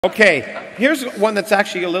Okay, here's one that's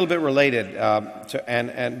actually a little bit related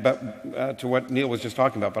to what Neil was just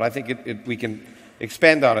talking about, but I think we can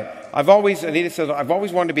expand on it. Anita says, I've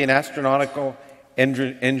always wanted to be an astronautical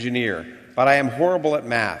engineer, but I am horrible at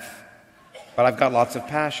math, but I've got lots of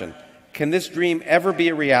passion. Can this dream ever be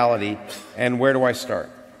a reality, and where do I start?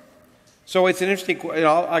 So it's an interesting,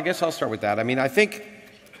 I guess I'll start with that. I mean, I think,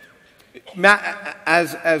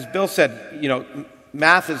 as Bill said,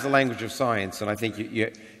 math is the language of science, and I think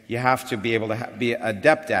you have to be able to be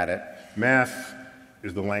adept at it. Math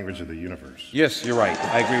is the language of the universe. Yes, you're right.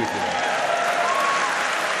 I agree with you.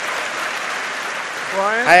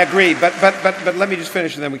 Brian? I agree, but let me just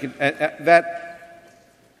finish, and then we can. That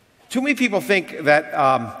too many people think that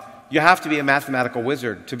you have to be a mathematical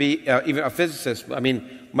wizard to be even a physicist. I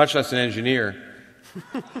mean, much less an engineer.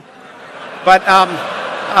 But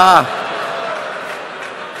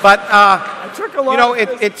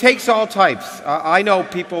it takes all types. I know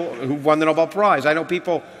people who've won the Nobel Prize. I know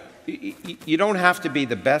people, you don't have to be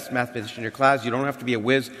the best mathematician in your class. You don't have to be a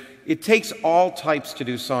whiz. It takes all types to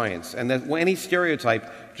do science. And that any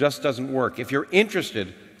stereotype just doesn't work. If you're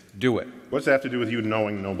interested, do it. What's that have to do with you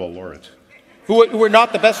knowing Nobel laureates? Who were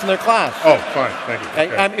not the best in their class. Oh, fine. Thank you.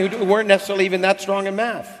 Okay. Who weren't necessarily even that strong in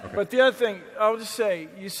math. Okay. But the other thing, I'll just say,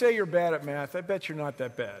 you say you're bad at math. I bet you're not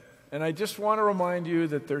that bad. And I just want to remind you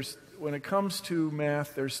that when it comes to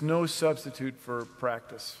math, there's no substitute for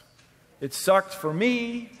practice. It sucked for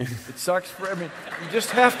me. It sucks for, you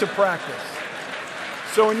just have to practice.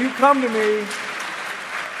 So when you come to me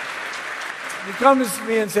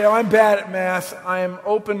and say, oh, I'm bad at math, I am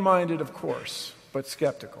open-minded, of course, but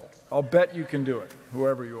skeptical. I'll bet you can do it,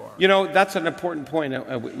 whoever you are. That's an important point.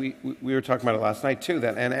 We were talking about it last night, too,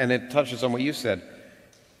 and it touches on what you said.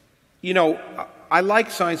 I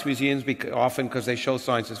like science museums often because they show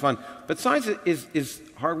science is fun. But science is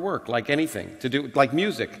hard work, like anything, to do, like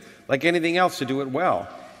music, like anything else, to do it well.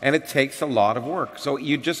 And it takes a lot of work. So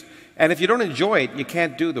and if you don't enjoy it, you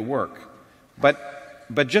can't do the work.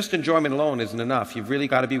 But just enjoyment alone isn't enough. You've really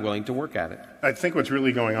got to be willing to work at it. I think what's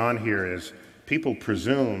really going on here is people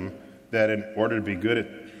presume that in order to be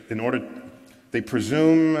good they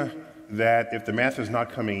presume that if the math is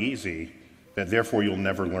not coming easy, that therefore you'll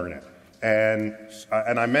never learn it. And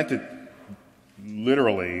I meant it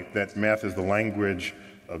literally, that math is the language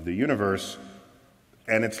of the universe,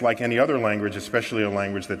 and it's like any other language, especially a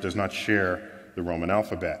language that does not share the Roman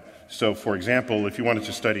alphabet. So, for example, if you wanted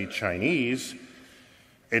to study Chinese,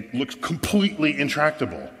 it looks completely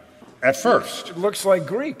intractable at first. It looks like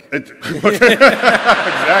Greek. Exactly.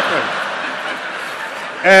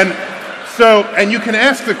 And you can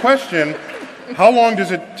ask the question, how long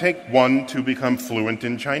does it take one to become fluent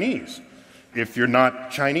in Chinese if you're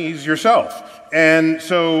not Chinese yourself? And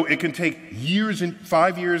so it can take years,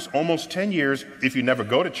 5 years, almost 10 years if you never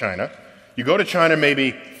go to China. You go to China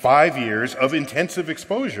maybe 5 years of intensive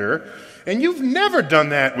exposure, and you've never done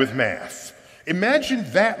that with math. Imagine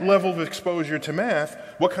that level of exposure to math,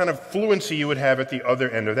 what kind of fluency you would have at the other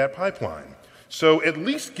end of that pipeline. So at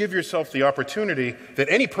least give yourself the opportunity that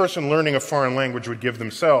any person learning a foreign language would give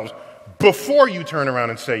themselves before you turn around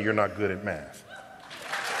and say you're not good at math.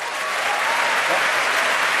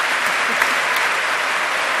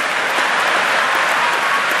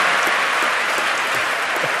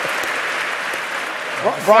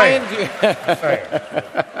 Brian,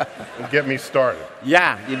 get me started.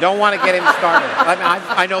 Yeah, you don't want to get him started.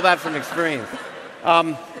 I know that from experience.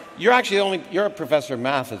 You're a professor of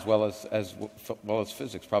math as well as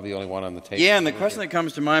physics, probably the only one on the table. Yeah, and the question that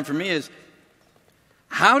comes to mind for me is,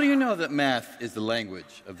 how do you know that math is the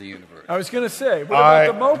language of the universe? I was going to say, what about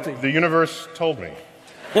the multi? The universe told me.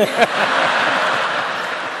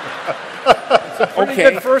 Pretty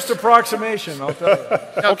good first approximation, I'll tell you.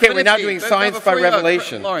 No, okay, we're now doing science by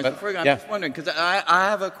revelation. Lawrence, I'm just wondering, because I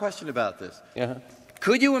have a question about this. Yeah.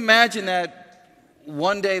 Could you imagine that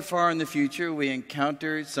one day far in the future we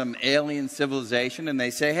encounter some alien civilization and they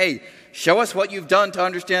say, hey, show us what you've done to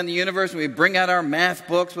understand the universe, and we bring out our math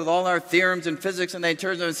books with all our theorems in physics, and they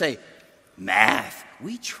turn to them and say, math,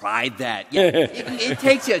 we tried that. Yeah, it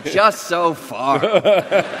takes you just so far.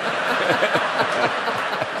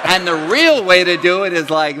 And the real way to do it is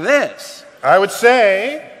like this. I would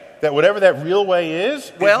say that whatever that real way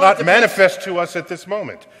is not manifest to us at this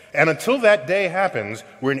moment. And until that day happens,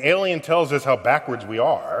 where an alien tells us how backwards we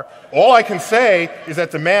are, all I can say is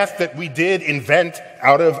that the math that we did invent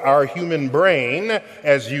out of our human brain,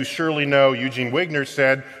 as you surely know, Eugene Wigner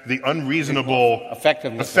said, the unreasonable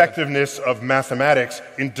effectiveness of mathematics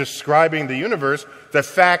in describing the universe, the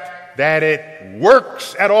fact that it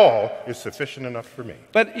works at all is sufficient enough for me.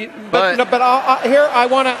 Here I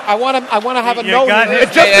want to have a note.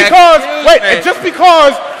 And just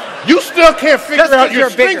because you still can't figure out your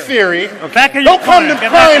string theory, don't come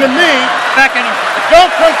crying to me.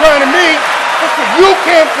 Don't come crying to me because you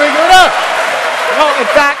can't figure it out. No, in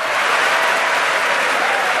fact.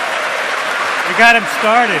 You got him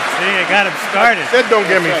started. See, you got him started. Said don't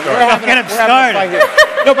get me started. Don't get him started.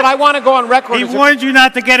 No, but I want to go on record. He warned you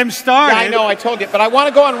not to get him started. Yeah, I know, I told you. But I want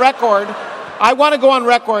to go on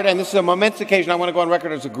record. And this is a momentous occasion. I want to go on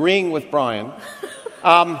record as agreeing with Brian.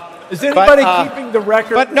 Is anybody keeping the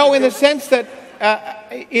record? But no, in the sense that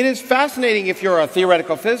it is fascinating if you're a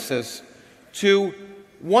theoretical physicist to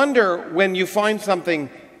wonder when you find something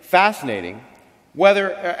fascinating,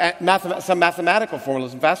 whether some mathematical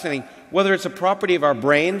formalism fascinating, whether it's a property of our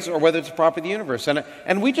brains or whether it's a property of the universe,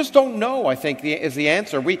 and we just don't know. I think is the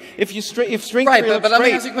answer. If string right, theory but looks let me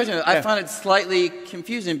straight, ask you a question. I find it slightly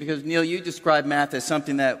confusing because Neil, you describe math as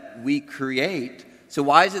something that we create. So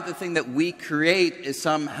why is it the thing that we create is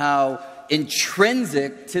somehow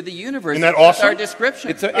intrinsic to the universe? Isn't that awesome? That's our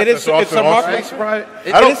description. It's remarkably surprising.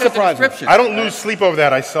 It is surprising. I don't lose sleep over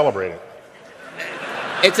that. I celebrate it.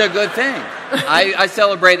 It's a good thing. I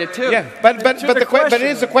celebrate it too. Yeah, but it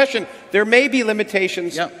is a question. There may be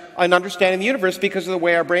limitations in understanding the universe because of the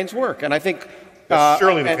way our brains work, and I think that's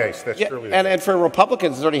surely the case. That's surely the case. And for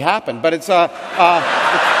Republicans, it's already happened. But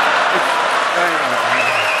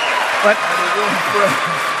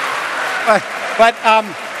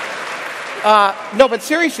no, but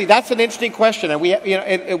seriously, that's an interesting question, and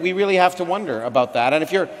we really have to wonder about that. And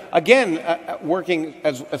if you're again working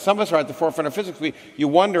as some of us are at the forefront of physics, you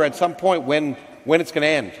wonder at some point when it's going to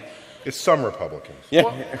end. It's some Republicans. Yeah.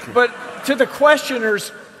 Well, but to the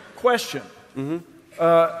questioner's question,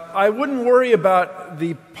 I wouldn't worry about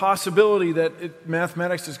the possibility that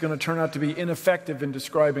mathematics is going to turn out to be ineffective in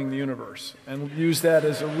describing the universe, and use that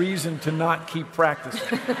as a reason to not keep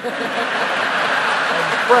practicing. And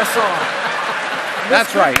press on.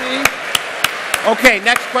 That's right. Okay,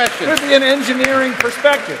 next question. Could be an engineering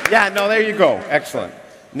perspective. Yeah, no, there you go. Excellent.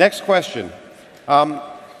 Next question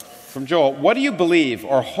from Joel. What do you believe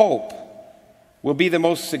or hope will be the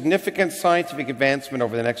most significant scientific advancement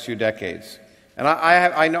over the next few decades? And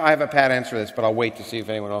I know I have a pat answer to this, but I'll wait to see if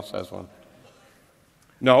anyone else has one.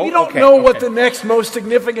 No? We don't know what the next most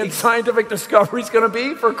significant scientific discovery is going to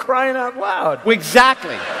be, for crying out loud. Well,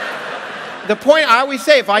 exactly. The point I always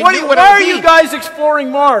say, if I knew what why it would are be... you guys exploring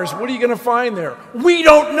Mars? What are you going to find there? We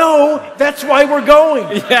don't know. That's why we're going.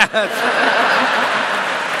 Yeah, that's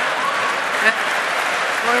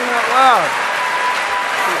Crying out loud.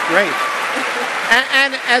 great.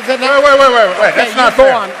 And as a Wait. That's not go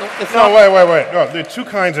fair. on. Wait. No, there are two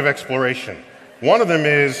kinds of exploration. One of them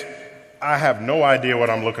is I have no idea what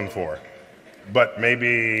I'm looking for, but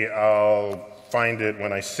maybe I'll find it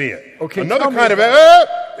when I see it. Okay. Another kind of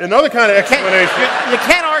explanation. You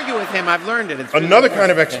can't argue with him. I've learned it. Another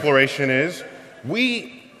kind of exploration is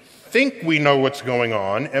we think we know what's going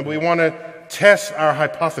on and we want to test our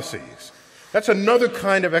hypotheses. That's another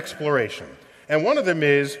kind of exploration. And one of them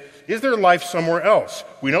is there life somewhere else?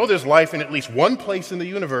 We know there's life in at least one place in the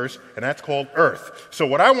universe, and that's called Earth. So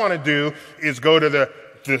what I want to do is go to the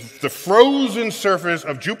frozen surface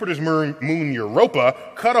of Jupiter's moon Europa,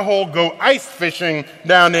 cut a hole, go ice fishing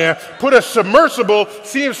down there, put a submersible,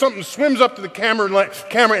 see if something swims up to the camera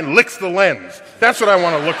and licks the lens. That's what I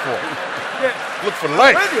want to look for. Yeah. Look for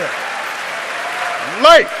life. With you.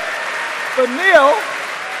 Life. But Neil,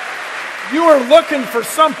 you were looking for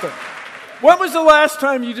something. When was the last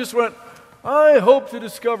time you just went, I hope to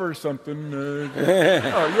discover something?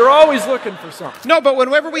 No, you're always looking for something. No, but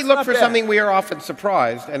whenever we look not for bad. something, we are often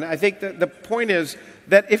surprised. And I think that the point is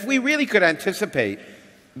that if we really could anticipate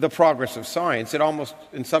the progress of science, it almost,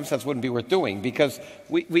 in some sense, wouldn't be worth doing, because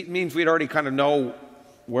it means we'd already kind of know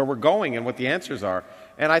where we're going and what the answers are.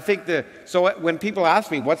 And I think so when people ask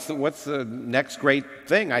me, what's the next great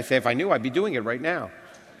thing, I say, if I knew, I'd be doing it right now.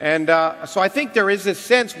 And so I think there is this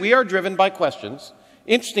sense we are driven by questions,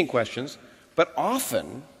 interesting questions, but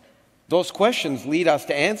often those questions lead us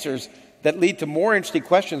to answers that lead to more interesting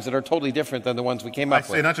questions that are totally different than the ones we came up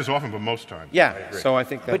with. I say not just often, but most times. Yeah, so I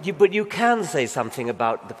think that... But you can say something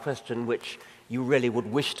about the question which you really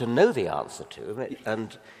would wish to know the answer to.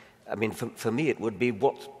 And, I mean, for me, it would be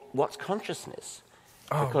what's consciousness?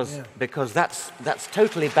 Because that's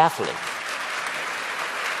totally baffling.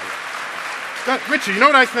 Richard, you know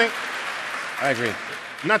what I think? I agree.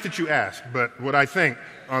 Not that you asked, but what I think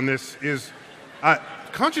on this is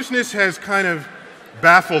consciousness has kind of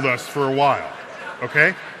baffled us for a while,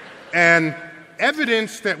 okay? And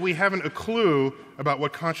evidence that we haven't a clue about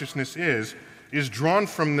what consciousness is drawn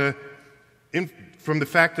from the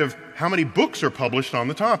fact of how many books are published on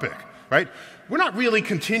the topic, right? We're not really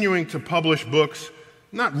continuing to publish books,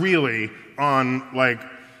 not really, on, like,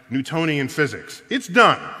 Newtonian physics. It's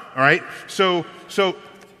done, all right? So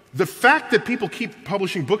the fact that people keep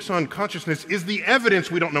publishing books on consciousness is the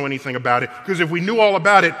evidence we don't know anything about it, because if we knew all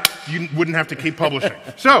about it, you wouldn't have to keep publishing.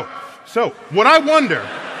 So what I wonder,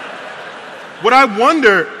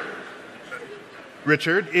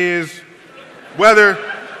 Richard, is whether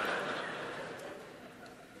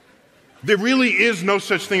there really is no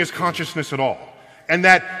such thing as consciousness at all, and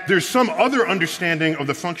that there's some other understanding of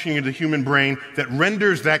the functioning of the human brain that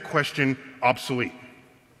renders that question obsolete.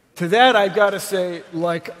 To that, I've got to say,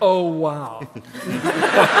 like, oh, wow.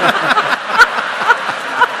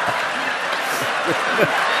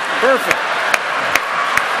 Perfect.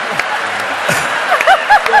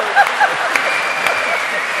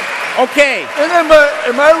 Okay. And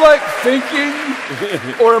am I like thinking,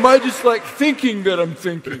 or am I just like thinking that I'm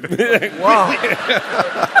thinking? Wow.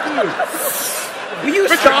 Will you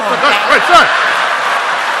stop with that?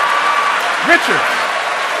 Richard.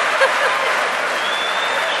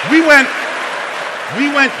 We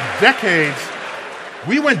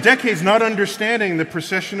went decades not understanding the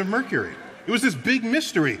precession of Mercury. It was this big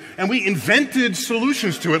mystery, and we invented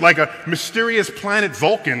solutions to it, like a mysterious planet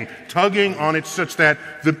Vulcan tugging on it such that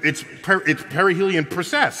its perihelion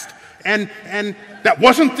precessed. And that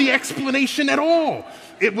wasn't the explanation at all.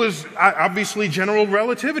 It was obviously general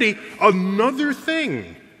relativity, another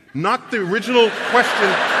thing, not the original question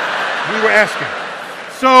we were asking.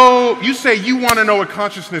 So you say you want to know what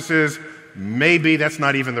consciousness is. Maybe that's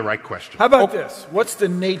not even the right question. How about this? What's the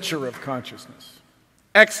nature of consciousness?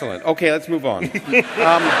 Excellent. Okay, let's move on.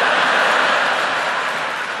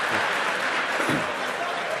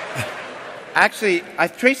 Actually,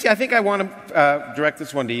 Tracy, I think I want to direct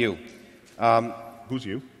this one to you. Who's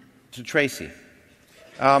you? To Tracy.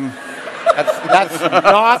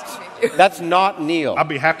 That's not Neil. I'll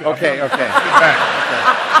be happy. Okay.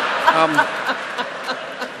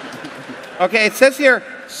 Okay, it says here,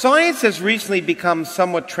 science has recently become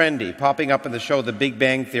somewhat trendy, popping up in the show The Big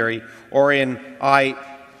Bang Theory or in I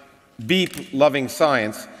Beep Loving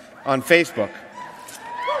Science on Facebook.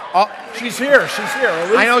 She's here.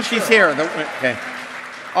 I know she's here. Okay.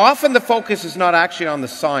 Often the focus is not actually on the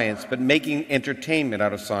science, but making entertainment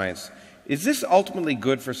out of science. Is this ultimately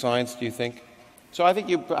good for science, do you think? So I think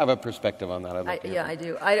you have a perspective on that. I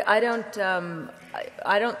do.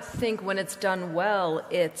 I don't think when it's done well,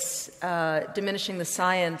 it's diminishing the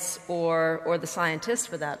science or the scientists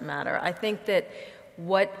for that matter. I think that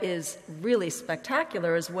what is really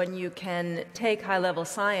spectacular is when you can take high-level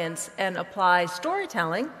science and apply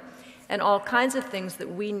storytelling and all kinds of things that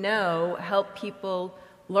we know help people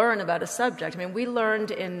learn about a subject. I mean, we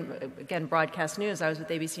learned in, again, broadcast news. I was with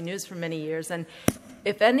ABC News for many years, and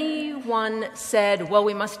if anyone said, well,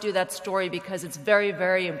 we must do that story because it's very,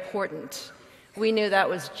 very important, we knew that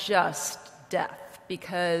was just death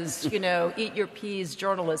because, eat your peas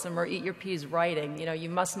journalism or eat your peas writing. You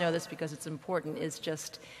must know this because it's important is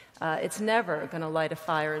just, it's never going to light a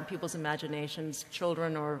fire in people's imaginations,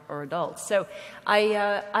 children or adults. So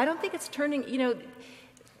I don't think it's turning,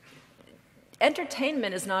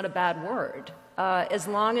 entertainment is not a bad word. As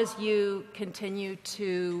long as you continue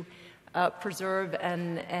to preserve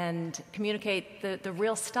and communicate the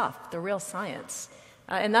real stuff, the real science.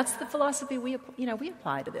 And that's the philosophy we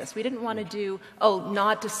apply to this. We didn't want to do,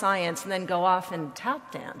 nod to science and then go off and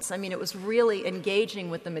tap dance. I mean, it was really engaging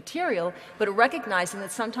with the material, but recognizing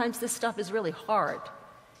that sometimes this stuff is really hard.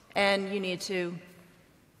 And you need to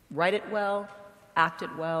write it well, act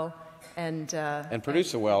it well, and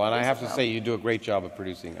produce it well. And I have to say, you do a great job of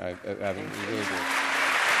producing. I think you really do.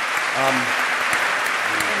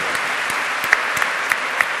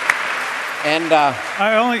 I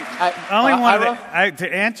only wanted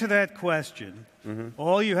to answer that question. Mm-hmm.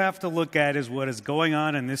 All you have to look at is what is going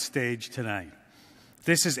on this stage tonight.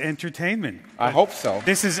 This is entertainment. I hope so.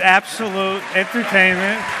 This is absolute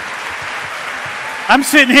entertainment. I'm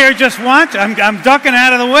sitting here just watching. I'm ducking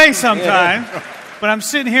out of the way sometimes. Yeah. But I'm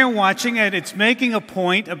sitting here watching it. It's making a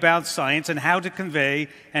point about science and how to convey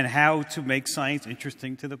and how to make science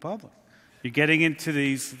interesting to the public. You're getting into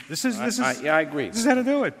these. Yeah, I agree. This is how to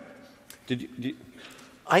do it.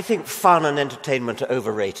 I think fun and entertainment are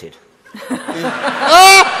overrated.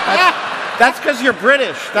 That's because you're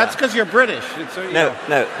British. That's because you're British. No.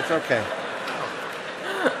 It's okay.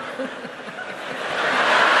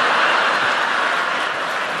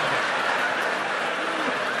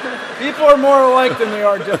 People are more alike than they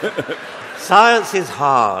are different. Science is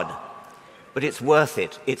hard. but it's worth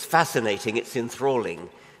it. It's fascinating, it's enthralling.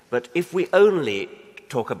 But if we only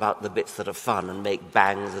talk about the bits that are fun and make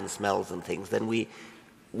bangs and smells and things, then we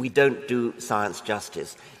don't do science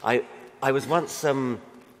justice. I was once,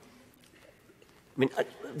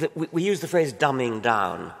 we use the phrase dumbing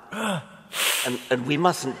down, and we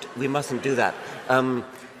mustn't do that.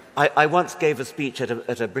 I once gave a speech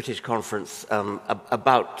at a British conference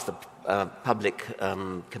about the public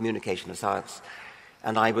communication of science,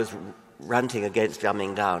 and I was ranting against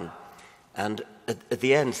dumbing down. And at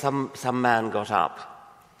the end, some man got up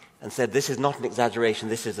and said, "This is not an exaggeration,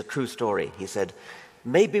 this is a true story." He said,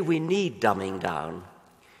 "Maybe we need dumbing down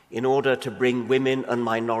in order to bring women and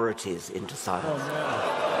minorities into science."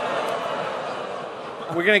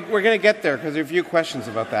 We're gonna get there because there are a few questions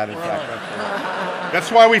about that. In fact, That's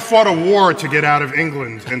why we fought a war to get out of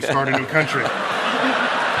England and start a new country.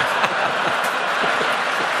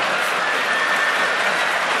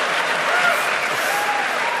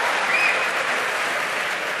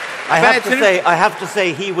 I have to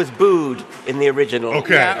say, he was booed in the original.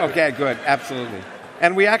 Okay. Yeah, okay, good, absolutely.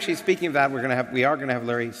 And we actually, speaking of that, we are going to have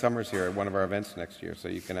Larry Summers here at one of our events next year, so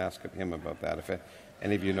you can ask him about that if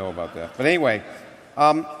any of you know about that. But anyway,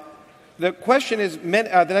 the question is,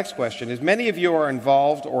 the next question is: many of you are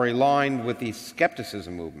involved or aligned with the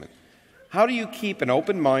skepticism movement. How do you keep an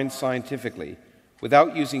open mind scientifically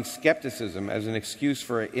without using skepticism as an excuse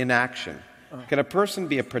for inaction? Can a person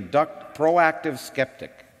be a proactive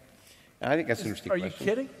skeptic? I think that's an interesting question. Are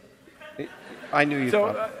you kidding? I knew you'd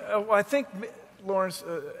I think, Lawrence,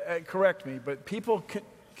 correct me, but people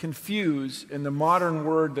confuse, in the modern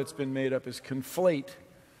word that's been made up, is conflate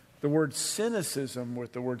the word cynicism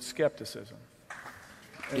with the word skepticism.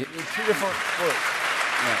 They're two different words.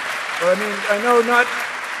 Yeah. But I mean, I know not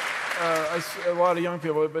a lot of young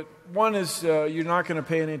people, but one is you're not going to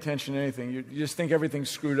pay any attention to anything. You just think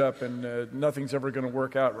everything's screwed up and nothing's ever going to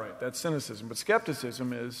work out right. That's cynicism. But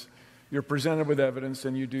skepticism is you're presented with evidence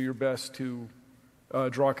and you do your best to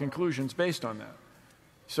draw conclusions based on that.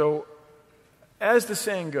 So, as the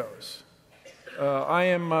saying goes, I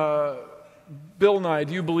am Bill Nye,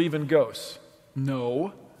 do you believe in ghosts?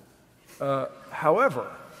 No.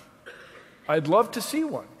 However, I'd love to see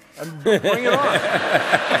one. And bring it on.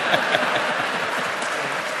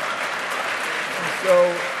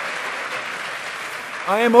 So,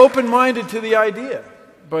 I am open-minded to the idea,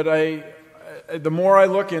 but the more I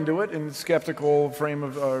look into it in the skeptical frame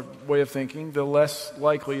of way of thinking, the less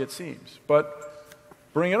likely it seems. But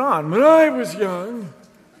bring it on. When I was young,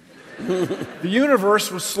 the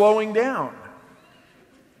universe was slowing down.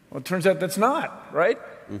 Well, it turns out that's not, right?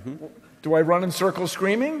 Mm-hmm. Do I run in circles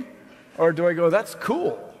screaming? Or do I go, that's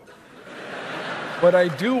cool? But I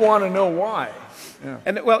do want to know why. Yeah.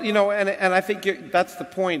 And well, and I think that's the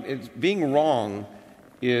point. Is being wrong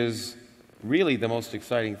is really the most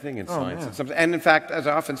exciting thing in science. Yeah. And in fact, as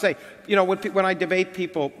I often say, when I debate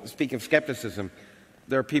people, speak of skepticism,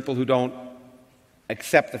 there are people who don't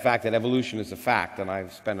accept the fact that evolution is a fact. And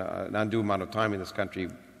I've spent an undue amount of time in this country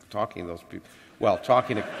talking to those people. Well,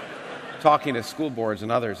 talking to school boards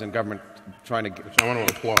and others in government, trying to get. Which I want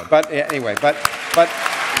to applaud. But anyway, but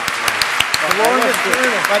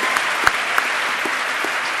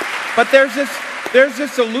there's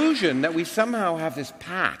this illusion that we somehow have this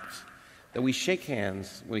pact that we shake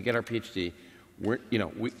hands when we get our PhD.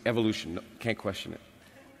 Evolution, can't question it,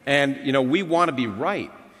 and we want to be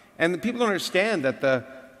right. And the people don't understand that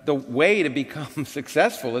the way to become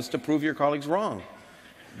successful is to prove your colleagues wrong.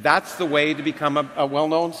 That's the way to become a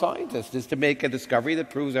well-known scientist, is to make a discovery that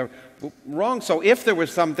proves wrong. So if there was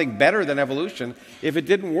something better than evolution, if it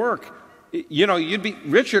didn't work,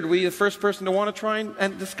 Richard would be the first person to want to try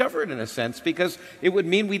and discover it in a sense, because it would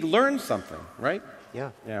mean we'd learn something, right?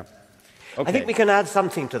 Yeah. Yeah. Okay. I think we can add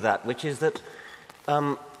something to that, which is that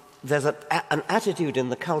there's an attitude in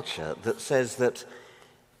the culture that says that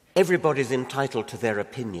everybody's entitled to their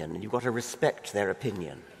opinion, and you've got to respect their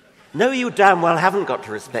opinion. No, you damn well haven't got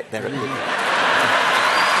to respect their opinion.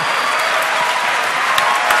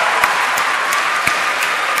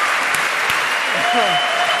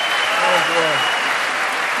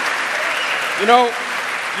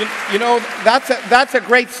 That's a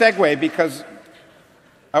great segue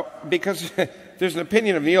because there's an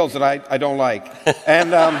opinion of Neil's that I don't like,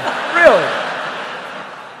 and really.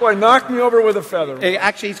 Boy, knock me over with a feather.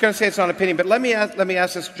 Actually, he's going to say it's not an opinion, but let me ask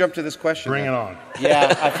this. Jump to this question. Bring it on.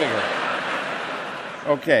 Yeah, I figure.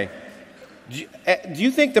 Okay. Do you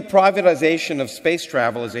think the privatization of space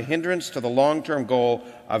travel is a hindrance to the long-term goal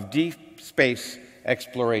of deep space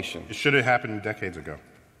exploration? It should have happened decades ago.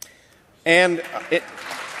 And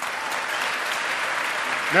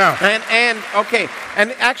Now,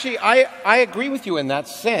 and actually, I agree with you in that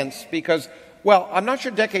sense because, well, I'm not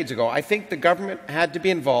sure decades ago. I think the government had to be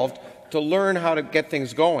involved to learn how to get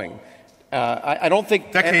things going. I don't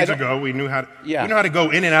think decades ago we knew how to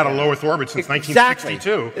go in and out of low Earth orbit since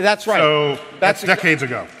 1962. Exactly. That's right. So that's decades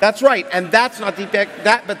ago. That's right, and that's not deep.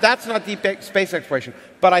 That's not deep space exploration.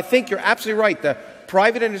 But I think you're absolutely right. The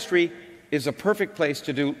private industry is a perfect place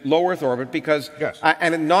to do low Earth orbit because,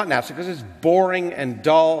 and not NASA because it's boring and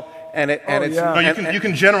dull and you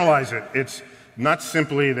can generalize it. It's not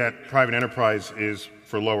simply that private enterprise is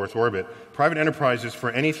for low Earth orbit. Private enterprise is for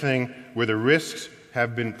anything where the risks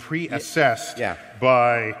have been pre-assessed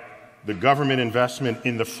by the government investment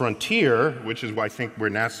in the frontier, which is why I think where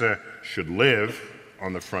NASA should live,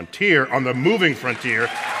 on the frontier, on the moving frontier,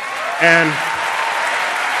 and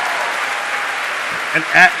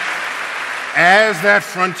as that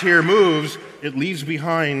frontier moves, it leaves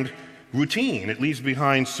behind routine. It leaves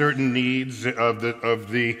behind certain needs of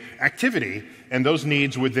the activity, and those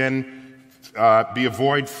needs would then be a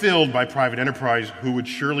void filled by private enterprise who would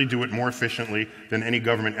surely do it more efficiently than any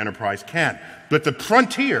government enterprise can. But the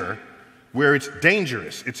frontier, where it's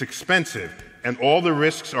dangerous, it's expensive, and all the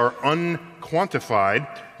risks are unquantified,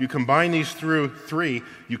 you combine these three,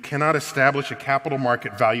 you cannot establish a capital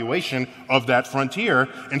market valuation of that frontier,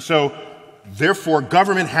 and so, therefore,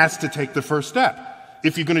 government has to take the first step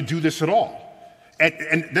if you're going to do this at all.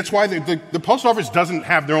 And that's why the post office doesn't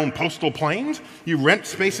have their own postal planes. You rent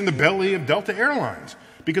space in the belly of Delta Airlines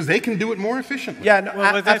because they can do it more efficiently. Yeah,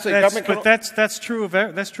 no, that's true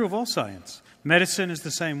of all science. Medicine is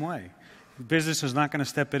the same way. Business is not going to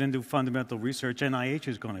step in and do fundamental research. NIH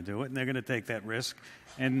is going to do it, and they're going to take that risk.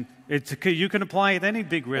 And you can apply it any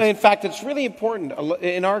big risk. In fact, it's really important.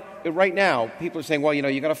 Right now, people are saying, well,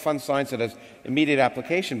 you got to fund science that has immediate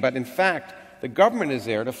application. But in fact, the government is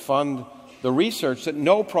there to fund the research that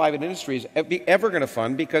no private industry is ever going to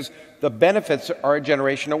fund because the benefits are a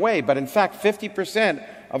generation away. But in fact, 50%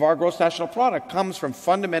 of our gross national product comes from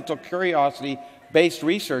fundamental curiosity-based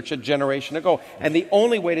research a generation ago. And the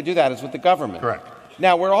only way to do that is with the government. Correct.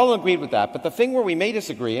 Now, we're all agreed with that. But the thing where we may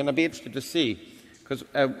disagree, and I'd be interested to see, because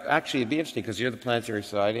actually it'd be interesting because you're the Planetary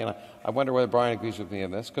Society, and I wonder whether Brian agrees with me on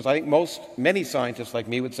this, because I think many scientists like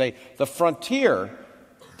me would say the frontier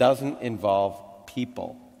doesn't involve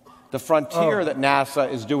people. The frontier that NASA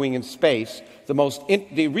is doing in space,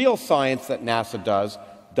 the real science that NASA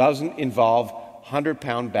doesn't involve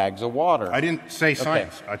 100-pound bags of water. I didn't say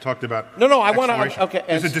science. I talked about I want to. Okay,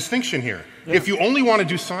 there's a distinction here. Yeah. If you only want to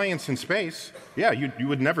do science in space, you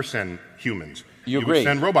would never send humans. You would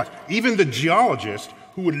send robots. Even the geologist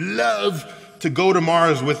who would love to go to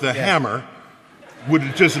Mars with a hammer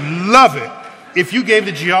would just love it. If you gave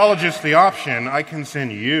the geologist the option, I can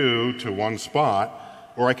send you to one spot,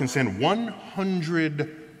 or I can send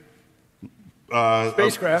 100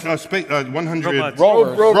 spacecraft, 100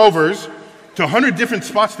 rovers to 100 different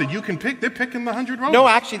spots that you can pick. They're picking the 100 rovers. No,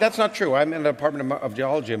 actually, that's not true. I'm in the Department of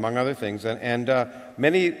Geology, among other things, and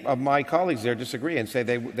many of my colleagues there disagree and say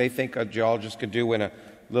they think a geologist could do in a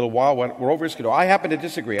little while what rovers could do. I happen to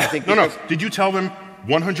disagree. I think no. Did you tell them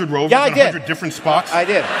 100 rovers in 100 different spots? I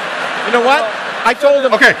did. You know what? I told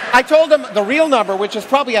them. Okay. I told them the real number, which is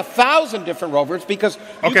probably 1,000 different rovers, because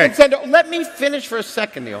you can send. Let me finish for a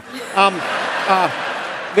second, Neil.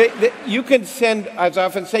 You can send, as I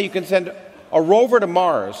often say, you can send a rover to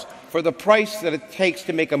Mars for the price that it takes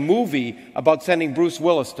to make a movie about sending Bruce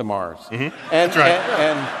Willis to Mars. Mm-hmm. That's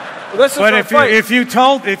right. But if you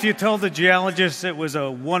told the geologists it was a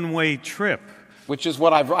one-way trip. Which is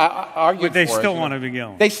what I've argued but they for. Still want to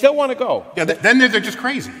go. They still want to go. Yeah, then they're just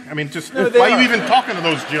crazy. I mean, why are you even talking to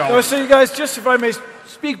those geologists? So you guys, just if I may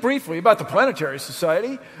speak briefly about the Planetary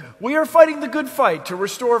Society, we are fighting the good fight to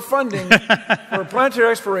restore funding for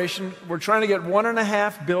planetary exploration. We're trying to get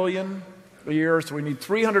 $1.5 billion a year, so we need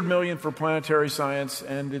 $300 million for planetary science,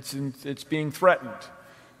 and it's being threatened.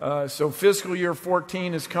 So fiscal year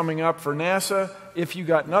 14 is coming up for NASA. If you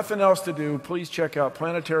got nothing else to do, please check out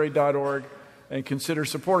planetary.org. And consider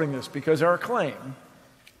supporting this, because our claim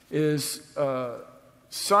is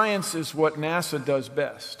science is what NASA does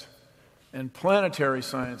best, and planetary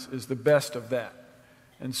science is the best of that.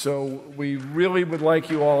 And so we really would like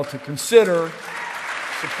you all to consider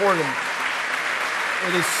supporting it.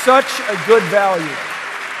 It is such a good value.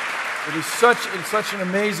 It's such an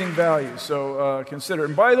amazing value. So consider it.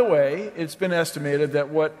 And by the way, it's been estimated that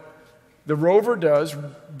what the rover does,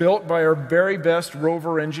 built by our very best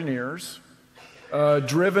rover engineers,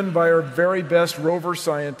 driven by our very best rover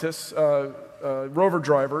scientists, rover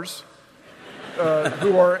drivers,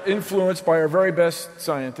 who are influenced by our very best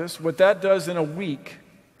scientists. What that does in a week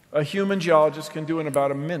a human geologist can do in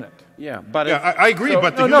about a minute. Yeah, but I agree, So-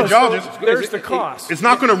 but the no, human so geologist there's the cost. is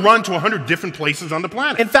not going to run to 100 different places on the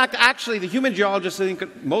planet. in fact, actually, the human geologist, I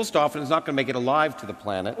think, most often is not going to make it alive to the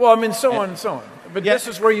planet. Well, I mean, so on and so on. But Yeah. this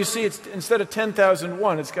is where you see it's instead of 10,000 to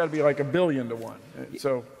 1, it's got to be like 1 billion to 1.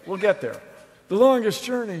 So we'll get there. The longest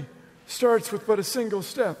journey starts with but a single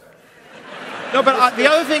step. No, but the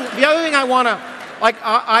other thing I want to, like,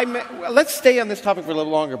 let's stay on this topic for a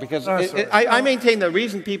little longer because sorry. I maintain the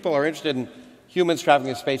reason people are interested in humans traveling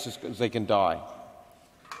in space is because they can die.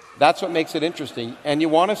 That's what makes it interesting, and you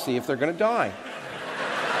want to see if they're going to die.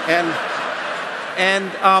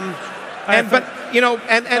 But you know,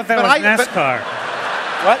 I thought that was NASCAR.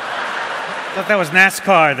 What? I thought that was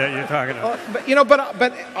NASCAR that you're talking about. But you know, but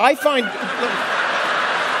I find.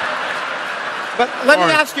 But let me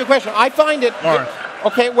ask you a question. I find it.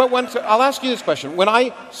 Okay, I'll ask you this question. When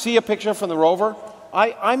I see a picture from the rover,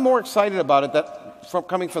 I'm more excited about it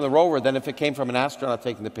coming from the rover than if it came from an astronaut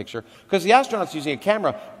taking the picture, because the astronaut's using a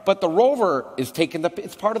camera, but the rover is taking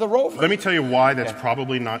it's part of the rover. Let me tell you why that's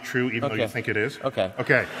probably not true, even though you think it is. Okay.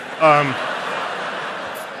 Okay.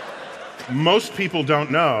 Most people don't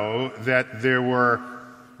know that there were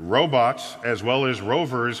robots as well as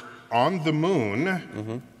rovers on the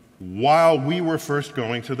moon while we were first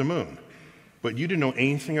going to the moon. But you didn't know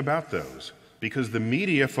anything about those because the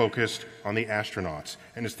media focused on the astronauts.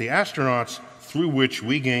 And it's the astronauts through which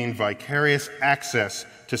we gain vicarious access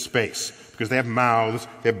to space, because they have mouths,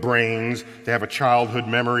 they have brains, they have a childhood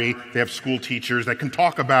memory, they have school teachers that can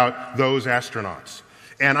talk about those astronauts.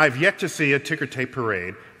 And I've yet to see a ticker tape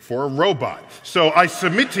parade for a robot. So I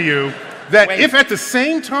submit to you that if at the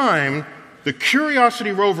same time the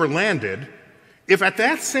Curiosity rover landed, if at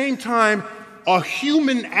that same time a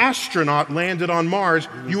human astronaut landed on Mars,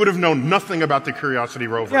 you would have known nothing about the Curiosity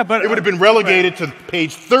rover. Yeah, but it would have been relegated to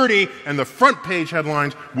page 30, and the front page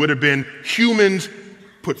headlines would have been humans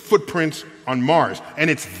put footprints on Mars.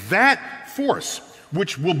 And it's that force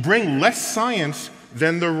which will bring less science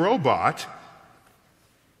than the robot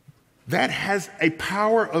that has a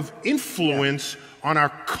power of influence on our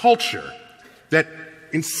culture that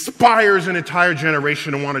inspires an entire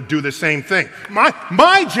generation to want to do the same thing.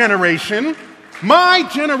 My generation,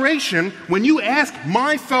 when you ask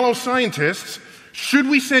my fellow scientists, should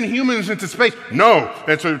we send humans into space? No,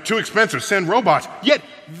 that's too expensive. Send robots. Yet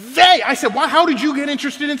I said, how did you get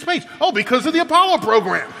interested in space? Oh, because of the Apollo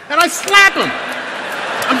program. And I slap them.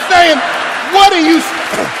 I'm saying, what are you...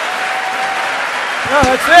 No,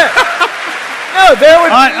 that's it. No, there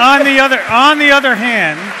would On the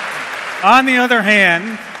other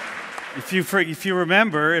hand, if you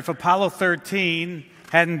remember, if Apollo 13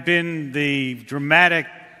 hadn't been the dramatic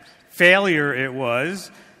failure it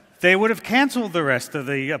was, they would have canceled the rest of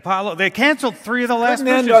the Apollo. They canceled 3 of the last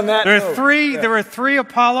missions. End on that There note. were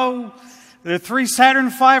 3 Saturn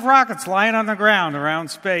V rockets lying on the ground around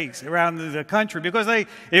space, around the country, because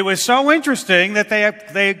it was so interesting that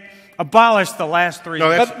they abolished the last 3.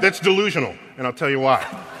 No, that's delusional, and I'll tell you why.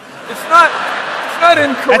 It's not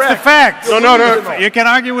incorrect. That's the facts. No. You can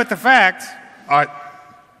argue with the facts.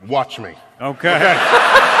 Watch me. Okay.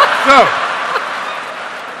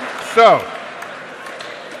 So,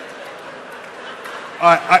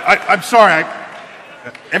 I'm sorry.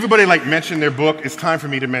 Everybody mentioned their book. It's time for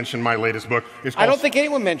me to mention my latest book. I don't think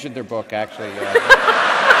anyone mentioned their book, actually.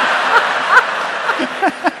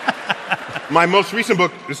 My most recent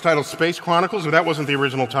book is titled Space Chronicles, but that wasn't the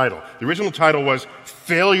original title. The original title was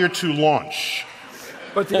Failure to Launch.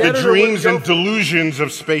 But the The editor Dreams wouldn't and Delusions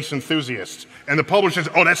of Space Enthusiasts. And the publisher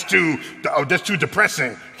says, that's too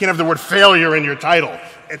depressing. You can't have the word failure in your title.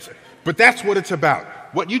 But that's what it's about.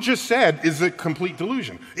 What you just said is a complete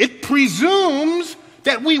delusion. It presumes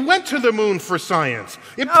that we went to the moon for science.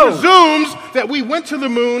 It presumes that we went to the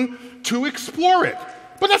moon to explore it.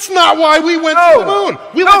 But that's not why we went to the moon.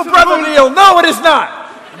 Brother Neil, no, it is not.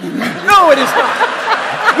 No, it is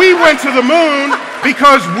not. We went to the moon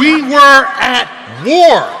because we were at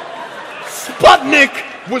war.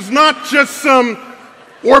 Sputnik was not just some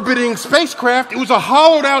orbiting spacecraft. It was a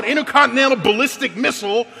hollowed-out intercontinental ballistic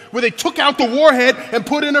missile where they took out the warhead and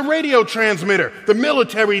put in a radio transmitter. The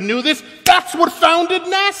military knew this. That's what founded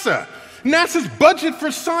NASA. NASA's budget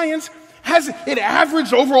for science it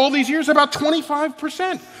averaged over all these years about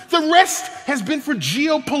 25%. The rest has been for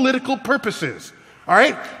geopolitical purposes. All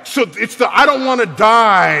right? So it's the I don't want to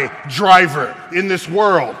die driver in this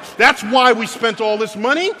world. That's why we spent all this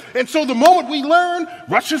money. And so the moment we learn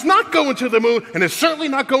Russia's not going to the moon and it's certainly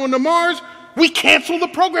not going to Mars, we cancel the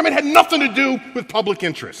program. It had nothing to do with public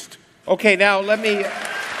interest. Okay, now let me...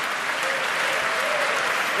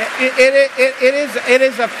 It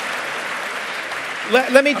is a...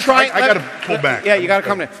 let me try. I got to pull back. Yeah, you got to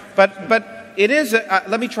come in. But it is.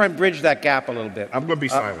 Let me try and bridge that gap a little bit. I'm going to be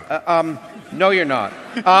silent. No, you're not.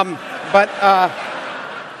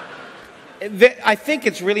 I think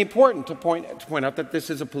it's really important to point out that this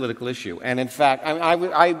is a political issue. And in fact,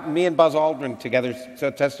 me and Buzz Aldrin together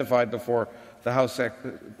testified before the House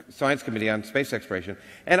Science Committee on Space Exploration.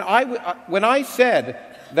 And when I said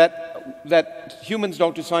that humans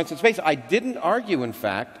don't do science in space, I didn't argue, in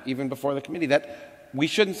fact, even before the committee, that we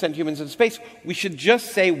shouldn't send humans into space. We should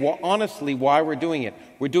just say honestly why we're doing it.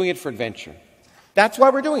 We're doing it for adventure. That's why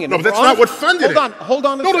we're doing it. No, that's not what funded it. Hold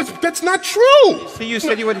on. No, that's not true. See, you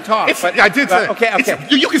said you wouldn't talk. I did say okay.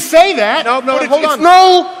 You can say that. No, but hold on.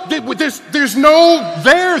 There's no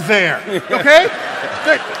there. Okay?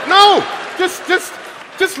 No.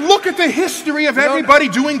 Just look at the history of everybody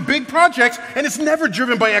doing big projects, and it's never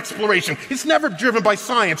driven by exploration. It's never driven by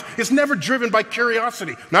science. It's never driven by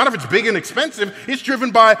curiosity. Not if it's big and expensive. It's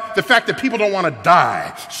driven by the fact that people don't want to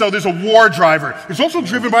die. So there's a war driver. It's also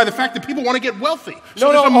driven by the fact that people want to get wealthy.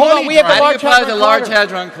 So hold on. We have the Large Hadron Collider. The Large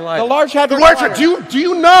Hadron Collider. The Large Hadron Collider. Do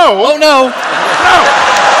you know? Oh, no. No.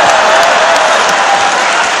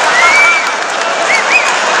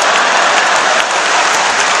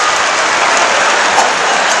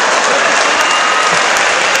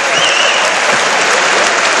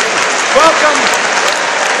 Welcome.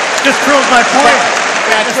 Just proves my point.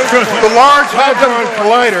 The Large Hadron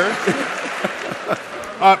Collider.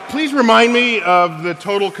 Please remind me of the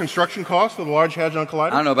total construction cost of the Large Hadron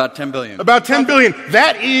Collider. I don't know, about $10 billion. About $10 billion.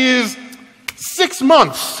 That is 6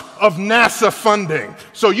 months of NASA funding.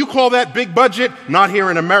 So you call that big budget? Not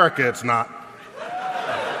here in America, it's not.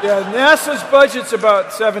 Yeah, NASA's budget's about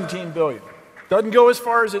 $17 billion. Doesn't go as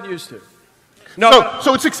far as it used to. No.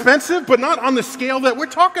 So it's expensive, but not on the scale that we're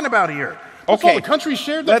talking about here. That's all the country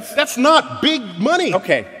shared. That's not big money.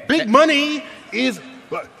 Okay. Big money is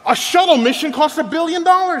a shuttle mission costs $1 billion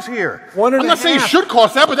here. I'm not saying it should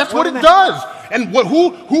cost that, but that's what it does. And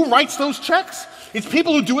who writes those checks? It's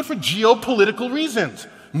people who do it for geopolitical reasons,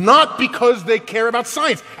 not because they care about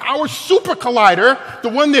science. Our super collider, the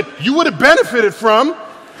one that you would have benefited from,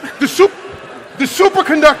 the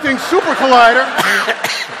superconducting super collider.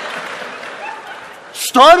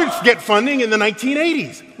 Started to get funding in the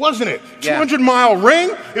 1980s, wasn't it? 200-mile ring.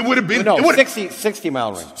 It would have been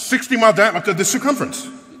 60-mile ring. 60-mile diameter. The circumference.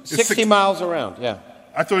 60 miles around. Yeah.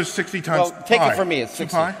 I thought it was 60 times. Well, take pi. it from me. It's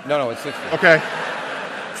 60. No, it's 60. Okay.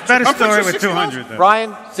 It's a better story with 200. Though.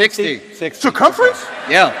 Brian, 60. Circumference?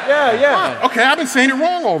 Yeah. Okay, I've been saying it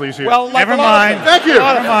wrong all these years. Well, like never mind. Thank you.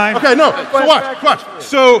 Never mind. Okay, no. So watch.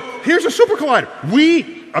 So here's a super collider.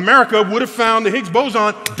 America would have found the Higgs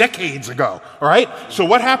boson decades ago, all right? So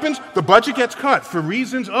what happens? The budget gets cut for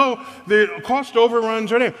reasons, the cost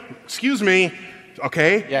overruns, excuse me,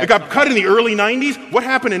 okay? Yeah. It got cut in the early 90s. What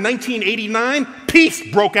happened in 1989? Peace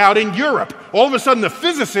broke out in Europe. All of a sudden, the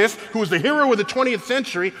physicist, who was the hero of the 20th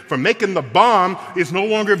century for making the bomb, is no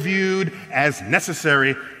longer viewed as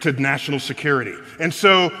necessary to national security. And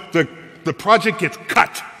so the project gets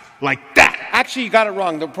cut like that. Actually, you got it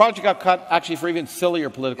wrong. The project got cut actually for even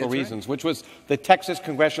sillier political reasons, which was the Texas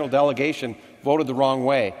congressional delegation voted the wrong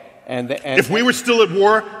way. And if we were still at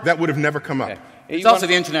war, that would have never come up. Okay. It's also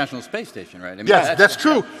the International Space Station, right? I mean, yes, that's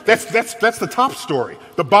true. That's the top story.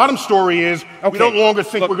 The bottom story is we don't longer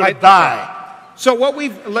think we're going to die. So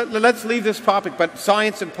let's leave this topic, but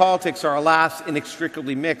science and politics are, alas,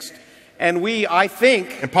 inextricably mixed. And I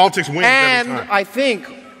think... And politics wins every time. I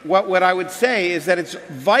think what I would say is that it's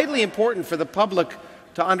vitally important for the public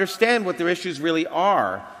to understand what their issues really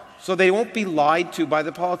are, so they won't be lied to by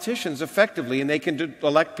the politicians effectively, and they can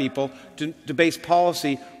elect people to base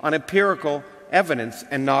policy on empirical evidence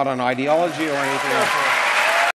and not on ideology or anything else.